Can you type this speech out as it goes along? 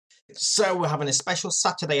So we're having a special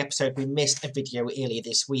Saturday episode. We missed a video earlier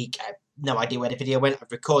this week. I have no idea where the video went.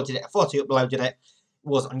 I've recorded it. I thought I uploaded it. It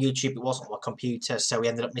wasn't on YouTube. It wasn't on my computer. So we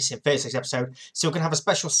ended up missing Thursday's episode. So we're going to have a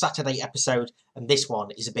special Saturday episode. And this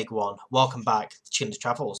one is a big one. Welcome back to Chin's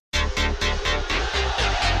Travels.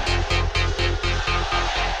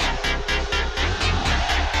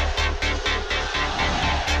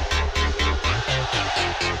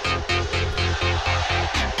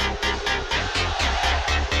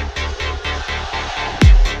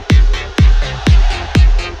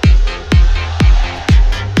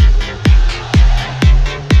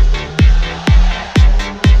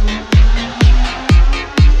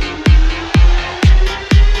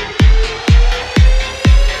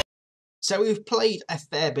 So we've played a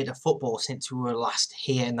fair bit of football since we were last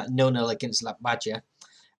here in that 0-0 against Malaysia.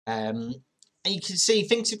 And you can see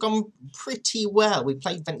things have gone pretty well. We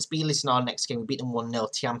played Ventspils in our next game. We beat them 1-0.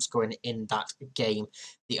 Tiam scoring in that game.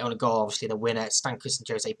 The only goal, obviously, the winner. Stankus and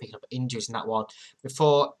Jose picking up injuries in that one.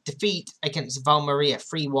 Before defeat against Valmaria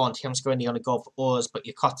 3-1. Tiam scoring the only goal for us. But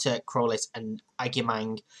Yokota, Krolis and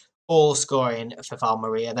Agimang all scoring for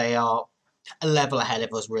Valmaria. They are a level ahead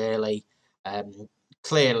of us, really.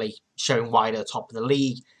 Clearly showing why they're top of the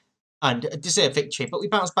league and a deserved victory. But we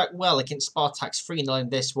bounced back well against Spartak's 3-0 in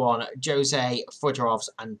this one. Jose, Fodorov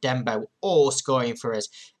and Dembo all scoring for us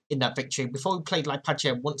in that victory. Before we played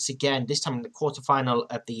Lipace once again, this time in the quarter-final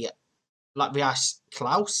of the Latvias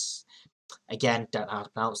Klaus. Again, don't know how to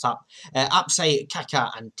pronounce that. Apse,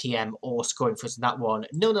 Kaka and TM all scoring for us in that one.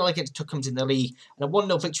 0-0 against Tukums in the league. And a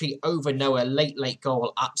 1-0 victory over Noah. Late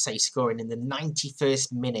goal. Apse scoring in the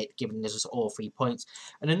 91st minute, giving us all 3 points.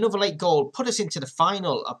 And another late goal put us into the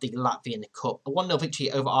final of the Latvian Cup. A 1-0 victory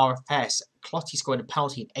over RFS. Clotty scoring a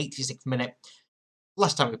penalty in 86th minute.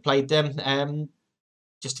 Last time we played them,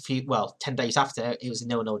 just 10 days after, it was a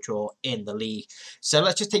 0-0 draw in the league. So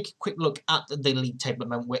let's just take a quick look at the league table at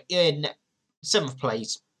the moment. We're in 7th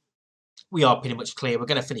place. We are pretty much clear. We're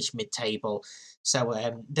going to finish mid-table. So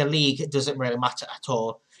the league doesn't really matter at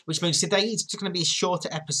all. Which means today is just going to be a shorter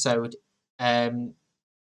episode. It's going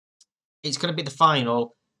to be the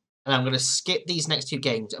final. And I'm going to skip these next 2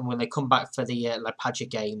 games. And when they come back for the Lipace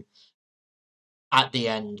game at the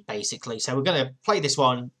end, basically. So we're going to play this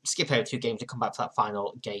one, skip over 2 games and come back for that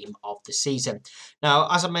final game of the season. Now,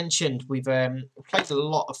 as I mentioned, we've played a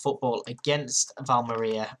lot of football against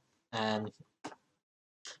Valmaria.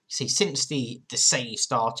 See, since the save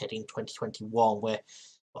started in 2021, where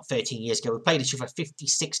 13 years ago, we played each other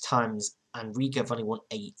 56 times, and Riga have only won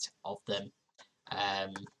 8 of them.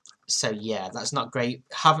 So yeah, that's not great.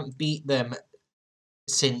 Haven't beat them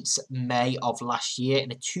since May of last year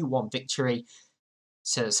in a 2-1 victory.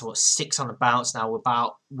 So 6 on the bounce now. We're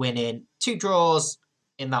about winning 2 draws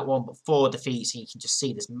in that one, but 4 defeats. And you can just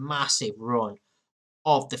see this massive run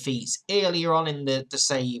of defeats. Earlier on in the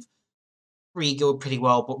save, Riga were pretty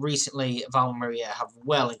well, but recently Valmaria have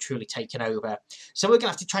well and truly taken over. So we're going to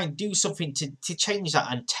have to try and do something to change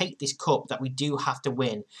that and take this cup that we do have to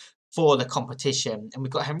win for the competition. And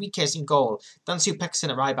we've got Henriquez in goal, Dansu Pekersen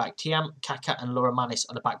at right back, Tiam, Kaka and Laura Manis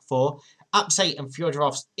on the back 4, Apse and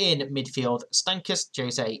Fyodorovs in midfield, Stankus,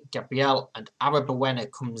 Jose, Gabriel and Arabuena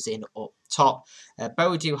comes in up top.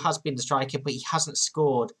 Bodu has been the striker, but he hasn't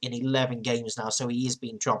scored in 11 games now, so he is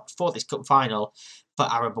being dropped for this cup final for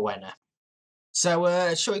Arabuena.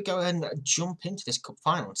 So, shall we go and jump into this cup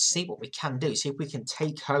final and see what we can do? See if we can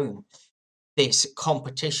take home this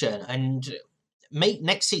competition and make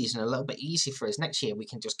next season a little bit easier for us. Next year, we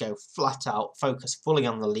can just go flat out, focus fully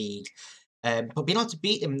on the league. But being able to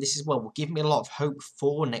beat them this as well will give me a lot of hope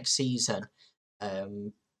for next season.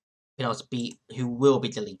 Being able to beat who will be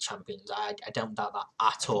the league champions. I don't doubt that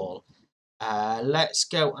at all. Let's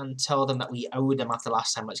go and tell them that we owe them after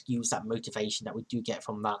last time. Let's use that motivation that we do get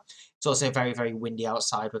from that. It's also very, very windy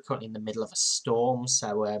outside. We're currently in the middle of a storm.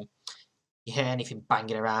 So you hear anything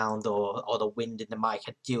banging around or the wind in the mic,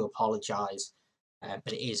 I do apologise.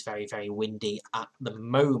 But it is very, very windy at the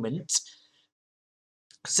moment.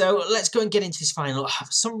 So let's go and get into this final. For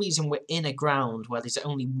some reason, we're in a ground where there's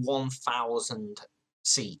only 1,000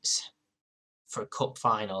 seats for a cup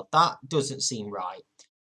final. That doesn't seem right.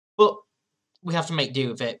 But we have to make do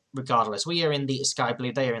with it regardless. We are in the sky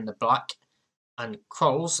blue, they are in the black. And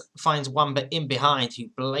Krols finds Wamba in behind who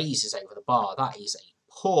blazes over the bar. That is a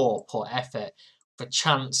poor effort for a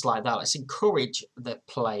chance like that. Let's encourage the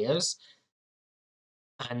players.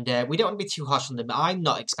 And we don't want to be too harsh on them. I'm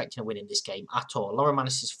not expecting a win in this game at all. Laura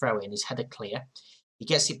Manis' throw in, his header clear. He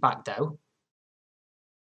gets it back though.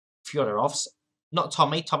 Fyodorovs. Not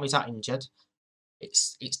Tommy. Tommy's out injured.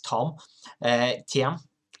 It's Tom. Tiam.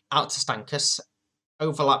 Out to Stankus.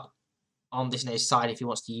 Overlap on this near side if he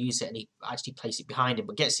wants to use it, and he actually places it behind him,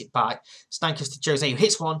 but gets it back. Stankers to Jose, who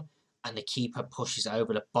hits one, and the keeper pushes it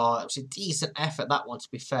over the bar. It was a decent effort, that one, to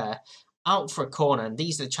be fair. Out for a corner, and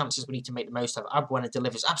these are the chances we need to make the most of. Abuena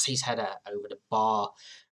delivers Abse's header over the bar.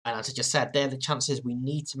 And as I just said, they're the chances we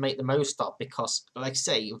need to make the most of because, like I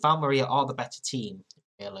say, Valmaria are the better team,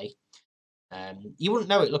 really. You wouldn't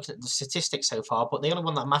know it looking at the statistics so far, but the only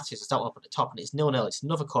one that matters is that one up at the top, and it's 0-0. It's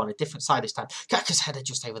another corner, different side this time. Kaka's header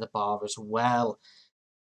just over the bar as well.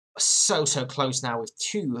 So close now with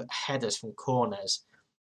 2 headers from corners.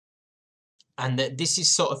 And this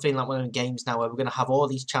is sort of feeling like one of the games now where we're going to have all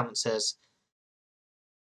these chances.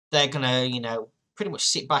 They're going to, you know, pretty much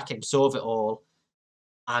sit back and absorb it all.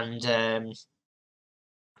 And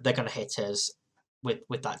they're going to hit us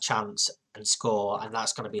with that chance and score. And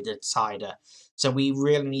that's going to be the decider. So we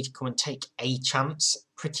really need to come and take a chance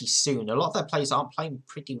pretty soon. A lot of their players aren't playing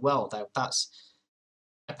pretty well, though. That's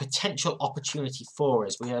a potential opportunity for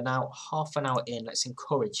us. We are now half an hour in. Let's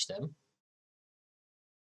encourage them.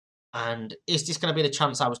 And is this going to be the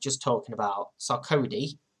chance I was just talking about?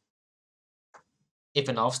 Sarkodie,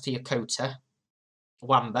 Ivanovs to Yokota,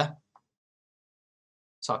 Wamba.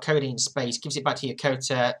 Sarkodie in space, gives it back to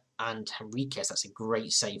Yokota, and Henriquez, that's a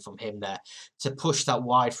great save from him there, to push that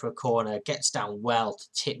wide for a corner, gets down well to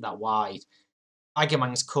tip that wide.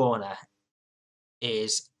 Agamang's corner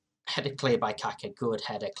is headed clear by Kaka, good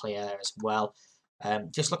header clear there as well.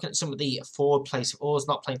 Just looking at some of the forward plays, Orr's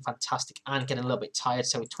not playing fantastic and getting a little bit tired,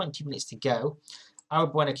 so with 20 minutes to go,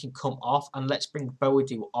 Abuena can come off, and let's bring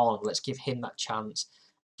Boadu on. Let's give him that chance.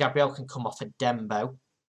 Gabriel can come off at Dembo.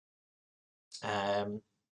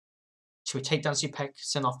 Should we take Dansu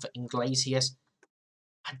Pekson off for Iglesias?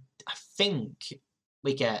 I think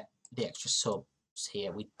we get the extra subs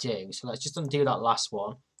here. We do. So let's just undo that last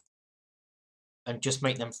one. And just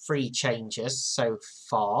make them 3 changes so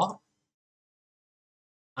far.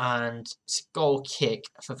 And it's a goal kick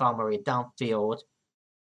for Valmaria downfield.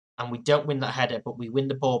 And we don't win that header, but we win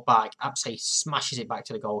the ball back. Apse smashes it back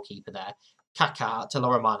to the goalkeeper there. Kaká to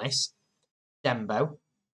Loromanis. Dembo.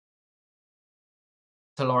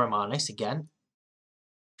 To Loromanis again.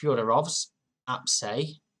 Fyodorovs.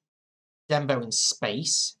 Apse. Dembo in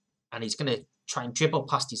space. And he's going to try and dribble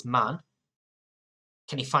past his man.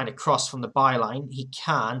 Can he find a cross from the byline? He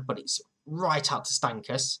can, but it's right out to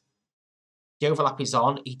Stankus. The overlap is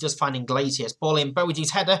on. He does find Iglesias. Ball in.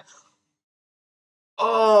 Boadou's header.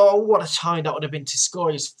 Oh, what a time that would have been to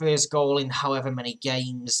score his first goal in however many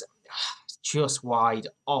games. Just wide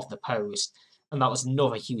of the post. And that was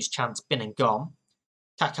another huge chance. Been and gone.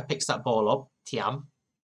 Kaka picks that ball up. Tiam.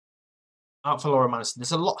 Out for Laura Madison.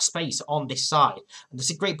 There's a lot of space on this side. And there's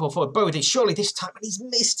a great ball forward. Bodie, surely this time. And he's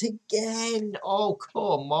missed again. Oh,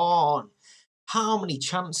 come on. How many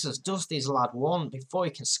chances does this lad want before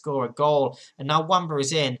he can score a goal? And now Wamba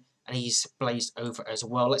is in. And he's blazed over as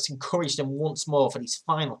well. Let's encourage them once more for these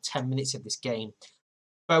final 10 minutes of this game.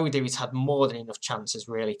 Bodie has had more than enough chances,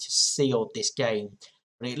 really, to seal this game.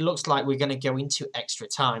 But it looks like we're going to go into extra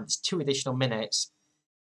time. It's 2 additional minutes.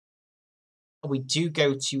 We do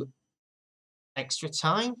go to extra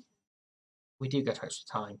time. We do go to extra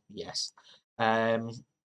time, yes. I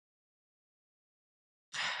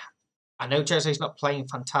know Jose's not playing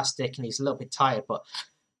fantastic and he's a little bit tired, but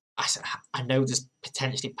I know there's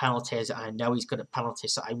potentially penalties, and I know he's good at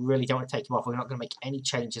penalties, so I really don't want to take him off. We're not going to make any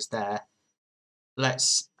changes there.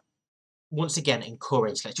 Let's, once again,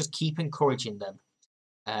 encourage. Let's just keep encouraging them.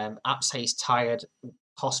 Apse is tired.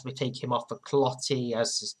 Possibly take him off for Clotti,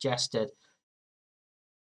 as suggested.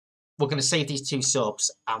 We're going to save these 2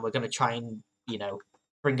 subs, and we're going to try and, you know,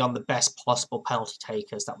 bring on the best possible penalty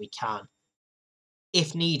takers that we can.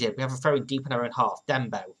 If needed, we have a throw in deep in our own half.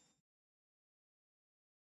 Dembo.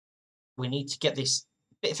 We need to get this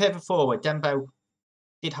a bit further forward. Dembo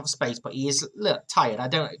did have space, but he is a little tired. I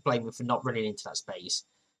don't blame him for not running into that space.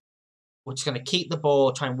 We're just going to keep the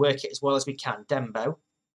ball, try and work it as well as we can. Dembo.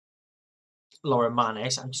 Laura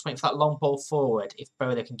Manes. I'm just waiting for that long ball forward if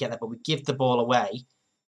Boda can get there, but we give the ball away.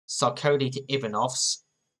 Sarkodie to Ivanovs.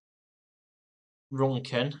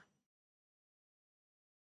 Runken.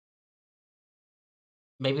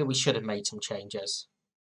 Maybe we should have made some changes.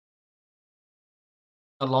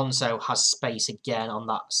 Alonso has space again on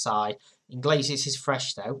that side. Iglesias is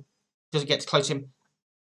fresh though. Doesn't get to close him.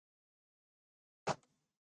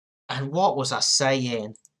 And what was I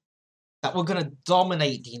saying? That we're going to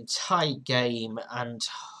dominate the entire game, and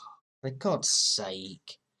for God's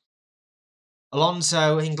sake.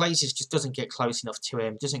 Alonso, Iglesias just doesn't get close enough to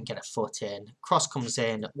him, doesn't get a foot in. Cross comes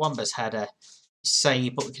in, Wamba's header,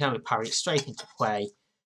 save, but we can only parry it straight into play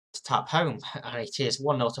to tap home. And it is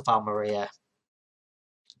 1-0 to Valmaria.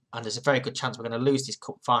 And there's a very good chance we're going to lose this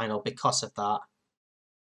cup final because of that.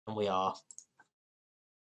 And we are.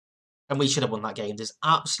 And we should have won that game. There's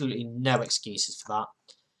absolutely no excuses for that.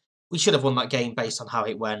 We should have won that game based on how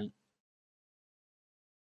it went.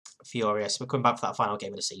 Furious. We're coming back for that final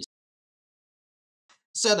game of the season.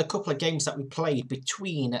 So the couple of games that we played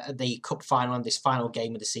between the cup final and this final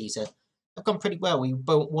game of the season have gone pretty well. We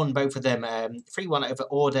won both of them 3-1 over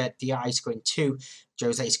Order, DI scoring 2,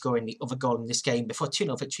 Jose scoring the other goal in this game before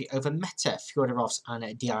 2-0 victory over Meta, Fyodorovs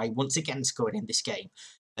and DI once again scoring in this game.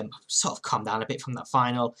 Sort of calmed down a bit from that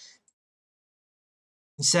final.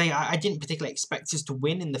 Say I didn't particularly expect us to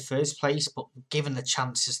win in the first place, but given the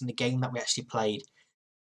chances in the game that we actually played,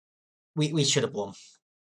 we should have won.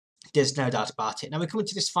 There's no doubt about it. Now we're coming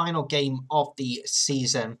to this final game of the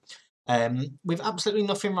season. With absolutely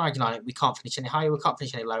nothing riding on it. We can't finish any higher, we can't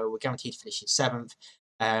finish any lower. We're guaranteed to finish in 7th.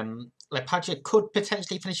 Lepadja could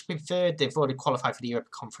potentially finish in 3rd. They've already qualified for the Europa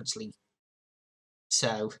Conference League.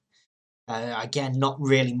 So, again, not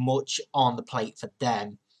really much on the plate for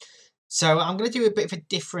them. So I'm going to do a bit of a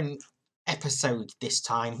different episode this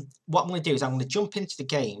time. What I'm going to do is I'm going to jump into the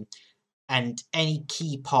game, and any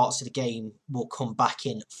key parts of the game will come back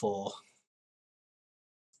in for.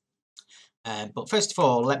 But first of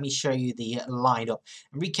all, let me show you the lineup.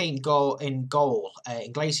 Enrique in goal.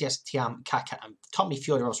 Iglesias, Tiam, Kaka, and Tommy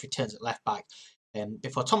Fyodorovs returns at left back.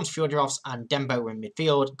 Before Thomas Fyodorovs and Dembo were in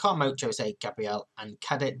midfield. Carmo, Jose, Gabriel, and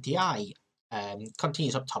Kader Di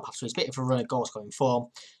continues up top after his bit of a run of goal scoring form.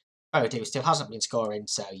 Boadu still hasn't been scoring,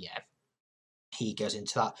 so yeah, he goes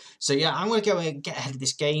into that. So yeah, I'm going to go and get ahead of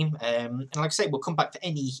this game. And like I say, we'll come back to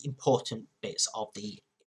any important bits of the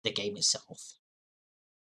game itself.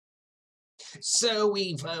 So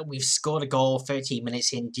we've scored a goal 13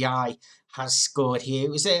 minutes in. Di has scored here.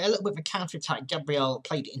 It was a little bit of a counter-attack. Gabriel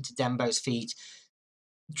played it into Dembo's feet.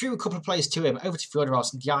 Drew a couple of players to him, over to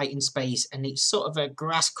Fyodorovs and Di in space, and it's sort of a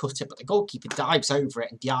grass cutter, but the goalkeeper dives over it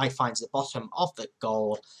and Di finds the bottom of the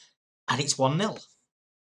goal, and it's 1-0.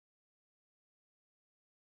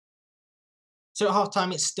 So at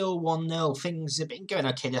half-time, it's still 1-0. Things have been going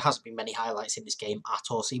okay. There hasn't been many highlights in this game at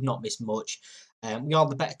all, so you've not missed much. We are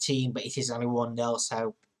the better team, but it is only 1-0,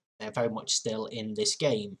 so they're very much still in this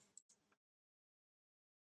game.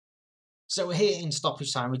 So we're here in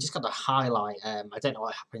stoppage time. We just got a highlight. I don't know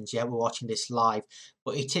what happens yet. We're watching this live,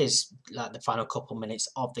 but it is like the final couple minutes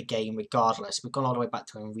of the game regardless. We've gone all the way back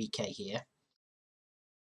to Enrique here.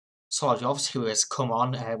 Solojovs, who has come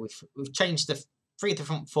on. We've changed the 3 the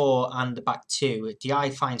front 4 and the back 2. Di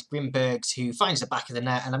finds Grimbergs, who finds the back of the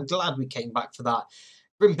net, and I'm glad we came back for that.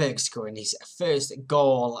 Grimberg scoring his first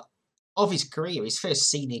goal of his career, his first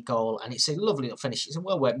senior goal, and it's a lovely little finish. It's a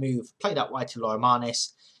well-worked move. Played out wide to Laura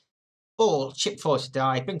Marnis. Ball chipped forward to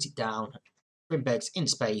Di, brings it down. Grimberg's in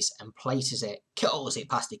space and places it, curls it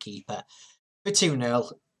past the keeper for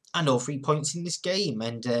 2-0, and all 3 points in this game.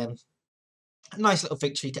 And a nice little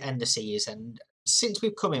victory to end the season. Since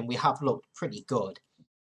we've come in, we have looked pretty good.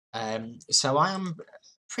 So I am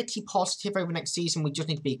pretty positive over next season. We just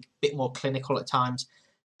need to be a bit more clinical at times.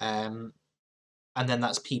 And then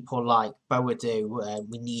that's people like Boadu.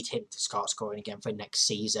 We need him to start scoring again for next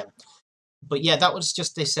season. But yeah, that was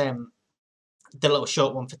just this the little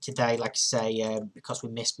short one for today, like I say, because we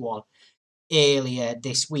missed one earlier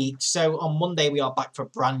this week. So on Monday, we are back for a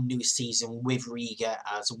brand new season with Riga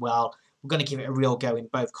as well. We're going to give it a real go in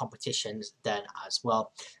both competitions then as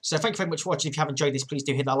well. So thank you very much for watching. If you have enjoyed this, please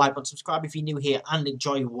do hit that like button, subscribe if you're new here, and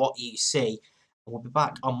enjoy what you see. And we'll be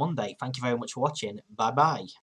back on Monday. Thank you very much for watching. Bye-bye.